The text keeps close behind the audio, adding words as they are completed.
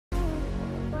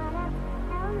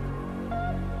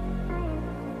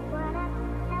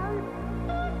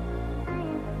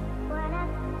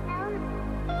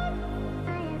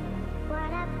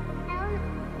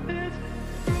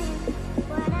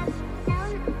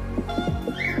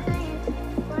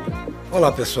Olá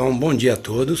pessoal, um bom dia a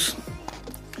todos.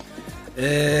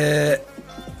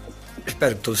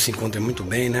 Espero que todos se encontrem muito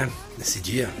bem, né? Nesse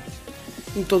dia,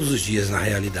 em todos os dias na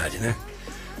realidade, né?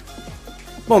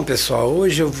 Bom pessoal,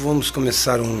 hoje vamos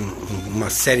começar uma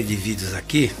série de vídeos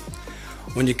aqui,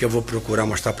 onde que eu vou procurar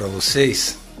mostrar para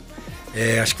vocês.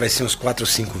 Acho que vai ser uns 4 ou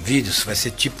 5 vídeos, vai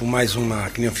ser tipo mais uma,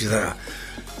 que nem eu fiz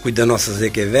cuidando das nossas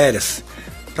equevelhas,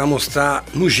 para mostrar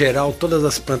no geral todas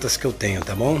as plantas que eu tenho,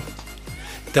 tá bom?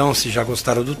 Então, se já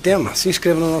gostaram do tema, se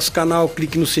inscreva no nosso canal,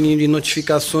 clique no sininho de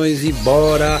notificações e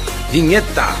bora,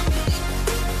 vinheta!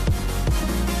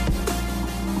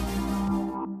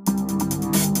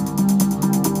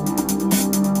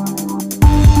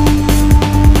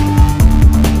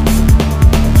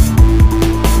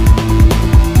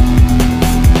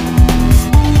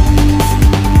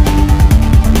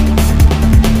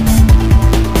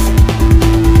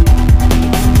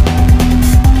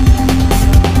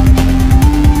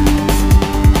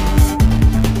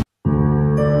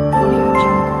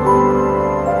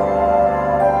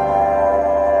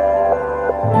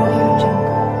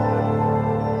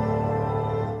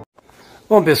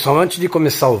 Bom pessoal, antes de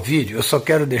começar o vídeo, eu só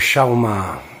quero deixar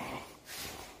uma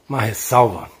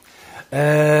ressalva.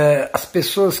 As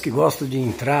pessoas que gostam de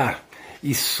entrar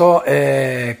e só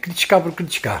criticar por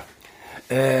criticar,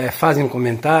 fazem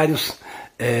comentários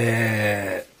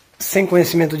sem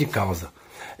conhecimento de causa.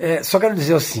 Só quero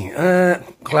dizer assim,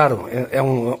 claro,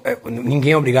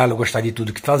 ninguém é obrigado a gostar de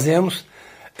tudo que fazemos,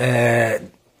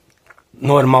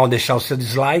 normal deixar o seu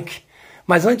dislike,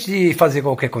 mas antes de fazer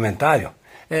qualquer comentário,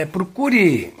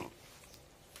 procure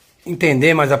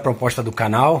entender mais a proposta do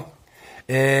canal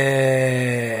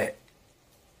e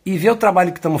ver o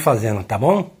trabalho que estamos fazendo, tá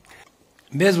bom?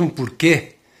 Mesmo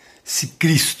porque, se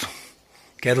Cristo,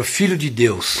 que era o Filho de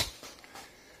Deus,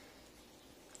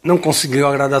 não conseguiu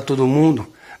agradar todo mundo,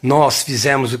 nós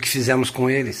fizemos o que fizemos com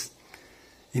eles.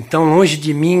 Então, longe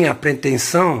de mim a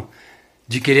pretensão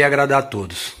de querer agradar a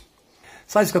todos.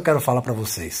 Só isso que eu quero falar para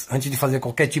vocês, antes de fazer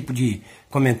qualquer tipo de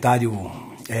comentário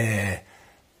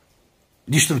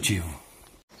destrutivo.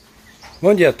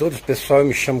 Bom dia a todos, pessoal. Eu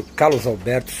me chamo Carlos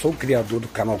Alberto, sou o criador do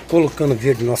canal Colocando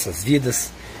Verde Nossas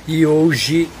Vidas. E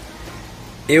hoje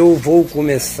eu vou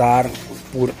começar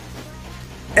por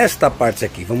esta parte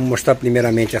aqui. Vamos mostrar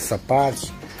primeiramente essa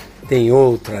parte. Tem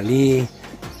outra ali,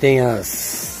 tem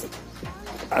as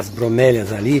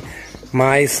bromélias ali.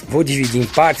 Mas vou dividir em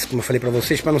partes, como eu falei para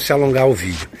vocês, para não se alongar o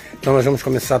vídeo. Então nós vamos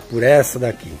começar por essa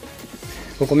daqui.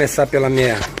 Vou começar pela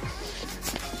minha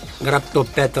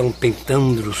Graptopétalo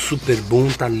pentandro super boom,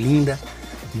 tá linda.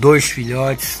 2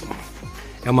 filhotes.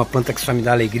 É uma planta que só me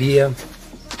dá alegria.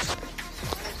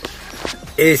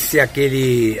 Esse é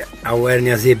a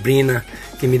Wernia zebrina,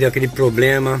 que me deu aquele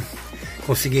problema.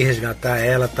 Consegui resgatar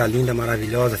ela, tá linda,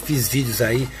 maravilhosa. Fiz vídeos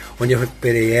aí onde eu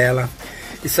recuperei ela.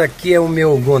 Isso aqui é o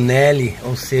meu gonele,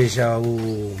 ou seja,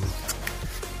 o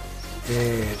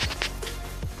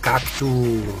cacto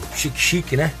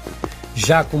chique, né?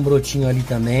 Já com brotinho ali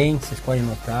também, vocês podem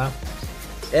notar.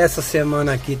 Essa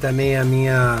semana aqui também a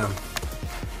minha,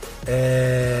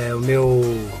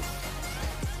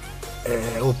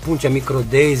 o Puntia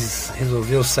Microdaisies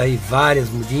resolveu sair várias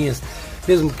mudinhas,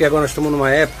 mesmo porque agora nós estamos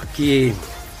numa época que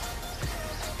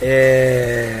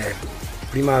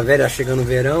primavera chegando no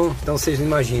verão, então vocês não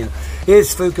imaginam.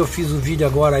 Esse foi o que eu fiz o vídeo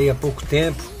agora aí há pouco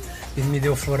tempo. Ele me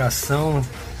deu floração,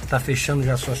 tá fechando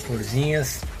já suas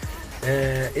florzinhas.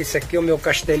 Esse aqui é o meu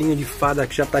castelinho de fada,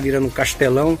 que já tá virando um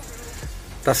castelão,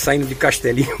 tá saindo de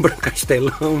castelinho para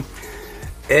castelão.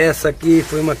 Essa aqui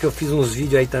foi uma que eu fiz uns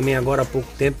vídeos aí também agora há pouco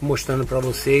tempo, mostrando para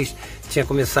vocês. Tinha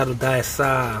começado a dar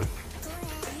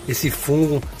esse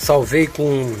fungo, salvei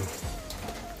com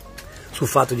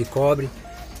sulfato de cobre.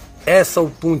 Essa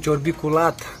Puntia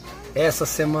orbiculata, essa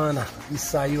semana me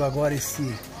saiu agora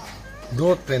esse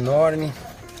broto enorme.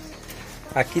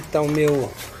 Aqui está o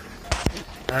meu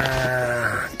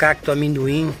cacto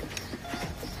amendoim,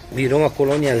 virou uma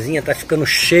coloniazinha, tá ficando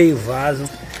cheio o vaso.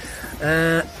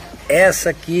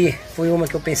 Essa aqui foi uma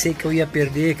que eu pensei que eu ia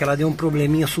perder, que ela deu um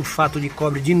probleminha, sulfato de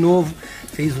cobre de novo,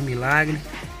 fez um milagre,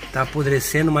 tá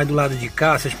apodrecendo, mas do lado de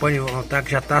cá vocês podem notar que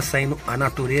já tá saindo, a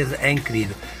natureza é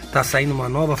incrível. Tá saindo uma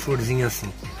nova florzinha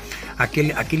assim.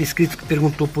 Aquele inscrito que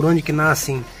perguntou por onde que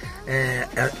nascem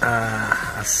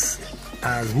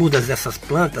as mudas dessas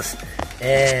plantas,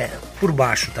 por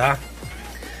baixo, tá?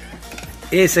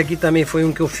 Esse aqui também foi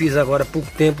um que eu fiz agora há pouco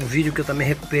tempo, vídeo que eu também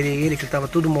recuperei ele, que estava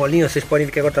todo molinho. Vocês podem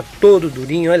ver que agora tá todo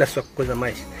durinho, olha só que coisa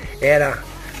mais. Era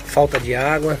falta de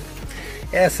água.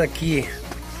 Essa aqui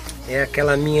é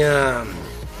aquela minha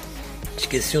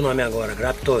esqueci o nome agora,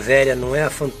 Graptovéria, não é a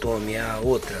Fantôme, é a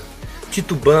outra,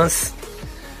 titubans.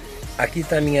 Aqui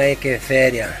tá a minha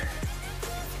equevéria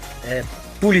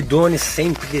Pulidone,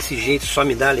 sempre desse jeito, só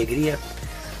me dá alegria.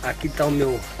 Aqui tá o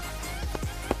meu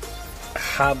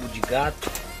rabo de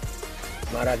gato,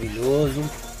 maravilhoso.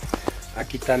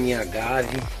 Aqui tá a minha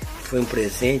agave, foi um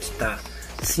presente, tá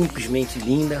simplesmente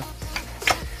linda.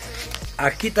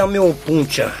 Aqui tá o meu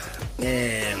puncha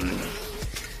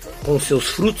com seus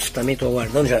frutos, também tô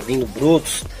aguardando, já vindo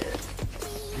brotos.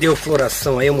 Deu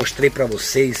floração aí, eu mostrei pra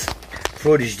vocês,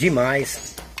 flores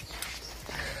demais.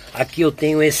 Aqui eu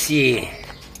tenho esse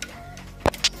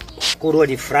coroa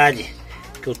de frade,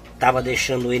 que eu tava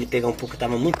deixando ele pegar um pouco,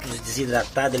 tava muito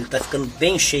desidratado, ele tá ficando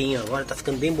bem cheinho agora, tá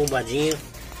ficando bem bombadinho.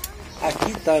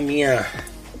 Aqui tá a minha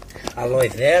aloe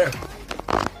vera,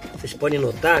 vocês podem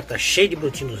notar, tá cheio de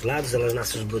brotinhos dos lados, elas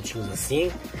nascem os brotinhos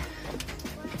assim.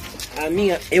 A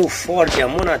minha eufórbia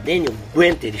monadênio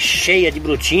guenter, cheia de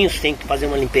brotinhos, tem que fazer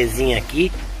uma limpezinha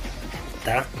aqui,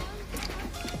 tá?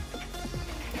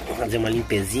 Vou fazer uma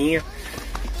limpezinha.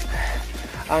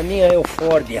 A minha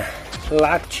eufórbia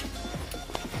láctea,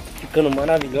 ficando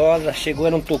maravilhosa, chegou,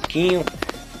 era um toquinho,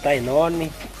 tá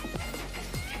enorme.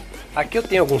 Aqui eu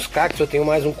tenho alguns cactos, eu tenho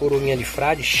mais um coroinha de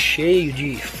frade cheio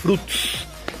de frutos.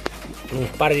 Não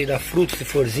para de dar frutos e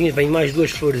florzinhas, vem mais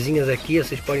duas florzinhas aqui,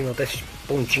 vocês podem notar esses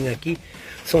pontinhos aqui,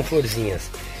 são florzinhas.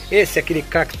 Esse é aquele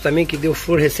cacto também que deu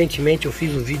flor recentemente, eu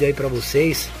fiz um vídeo aí pra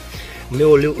vocês, o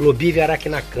meu Lobívia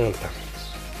arachnacantha.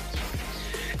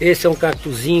 Esse é um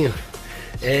cactozinho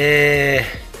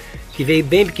que veio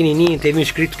bem pequenininho, teve um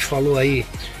inscrito que falou aí,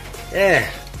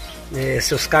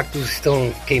 seus cactos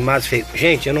estão queimados, feio.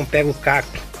 Gente, eu não pego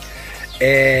cacto,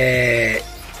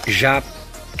 já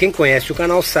quem conhece o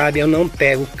canal sabe, eu não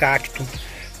pego cacto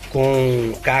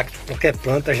com cacto, qualquer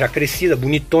planta já crescida,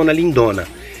 bonitona, lindona.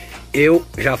 Eu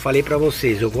já falei pra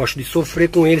vocês, eu gosto de sofrer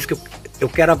com eles, que eu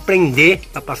quero aprender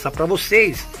a passar pra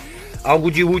vocês algo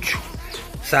de útil,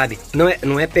 sabe?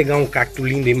 Não é pegar um cacto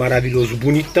lindo e maravilhoso,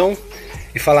 bonitão,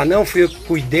 e falar, não, fui eu que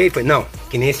cuidei. Não,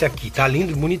 que nem esse aqui, tá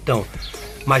lindo e bonitão,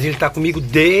 mas ele tá comigo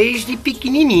desde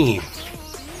pequenininho.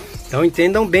 Então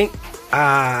entendam bem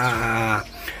a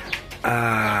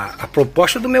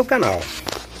proposta do meu canal.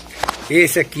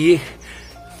 Esse aqui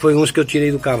foi uns que eu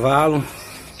tirei do cavalo.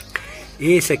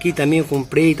 Esse aqui também eu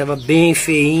comprei, tava bem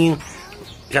feinho,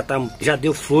 já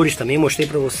deu flores também, mostrei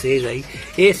pra vocês aí.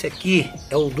 Esse aqui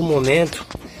é o do momento,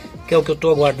 que é o que eu tô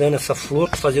aguardando essa flor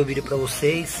para fazer o vídeo pra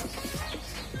vocês.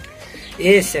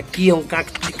 Esse aqui é um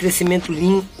cacto de crescimento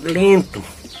lento,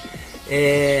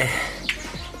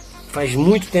 faz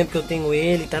muito tempo que eu tenho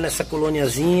ele, tá nessa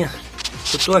colôniazinha.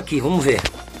 Eu tô aqui, vamos ver,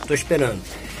 tô esperando.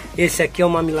 Esse aqui é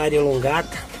uma Mamilaria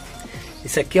elongata.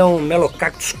 Esse aqui é um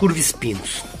Melocactus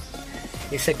curvispinos.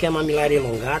 Esse aqui é a Mamilaria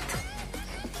elongata,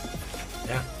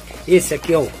 tá? Esse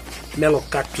aqui é o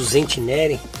Melocactus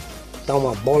entinere. Tá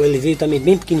uma bola, ele veio também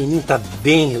bem pequenininho, tá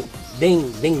bem,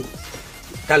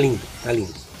 tá lindo, tá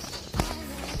lindo.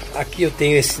 Aqui eu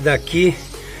tenho esse daqui,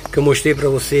 que eu mostrei pra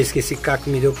vocês que esse cacto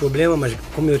me deu problema, mas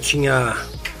como eu tinha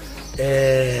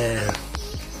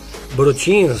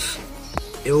brotinhos,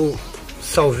 eu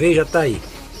salvei, já tá aí.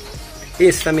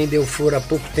 Esse também deu flor há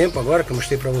pouco tempo agora, que eu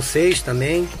mostrei pra vocês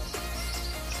também.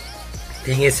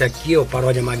 Tem esse aqui, o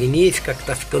Paródia Magnífica, que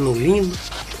tá ficando lindo.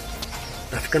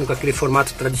 Tá ficando com aquele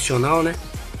formato tradicional, né?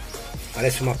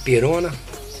 Parece uma perona.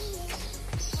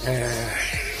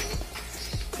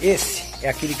 Esse é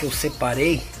aquele que eu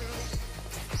separei.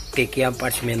 Peguei a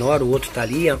parte menor, o outro tá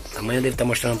ali. Amanhã eu devo estar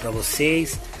mostrando pra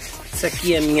vocês. Esse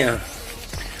aqui é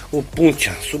o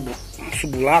puncha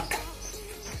subulata,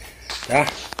 tá?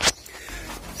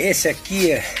 Esse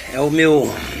aqui é o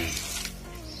meu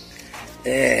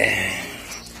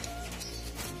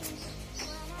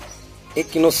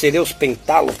Equinocereus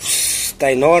pentálogus,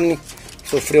 tá enorme,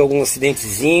 sofreu algum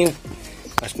acidentezinho,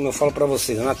 mas como eu falo pra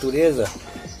vocês, a natureza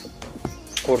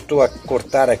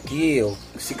cortar aqui, eu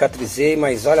cicatrizei,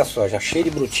 mas olha só, já cheio de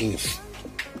brotinhos.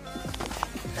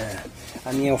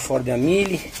 A minha eufórbia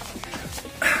mili,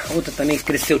 outra também que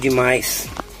cresceu demais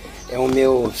é o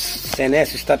meu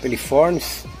Senécio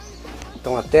stapeliformes,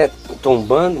 estão até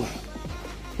tombando.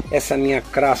 Essa minha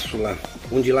crassula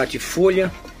undulatifolha,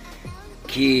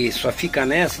 que só fica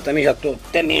nessa, também já estou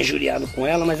até meio injuriado com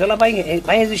ela, mas ela vai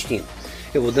resistindo.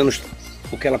 Eu vou dando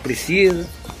o que ela precisa.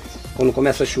 Quando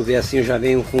começa a chover assim, eu já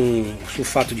venho com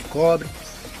sulfato de cobre.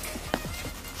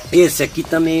 Esse aqui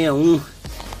também é um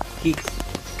que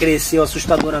cresceu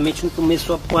assustadoramente. No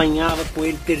começo eu apanhava com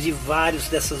ele, perdi vários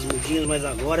dessas mudinhas, mas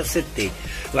agora acertei.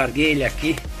 Larguei ele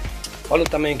aqui, olha o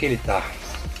tamanho que ele tá.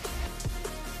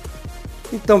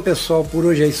 Então pessoal, por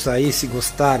hoje é isso aí. Se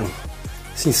gostaram,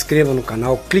 se inscreva no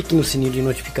canal, clique no sininho de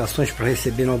notificações para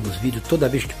receber novos vídeos toda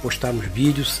vez que postarmos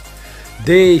vídeos.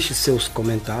 Deixe seus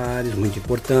comentários, muito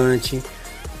importante.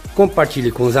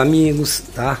 Compartilhe com os amigos,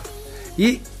 tá?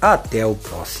 E até o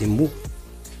próximo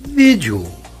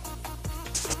vídeo.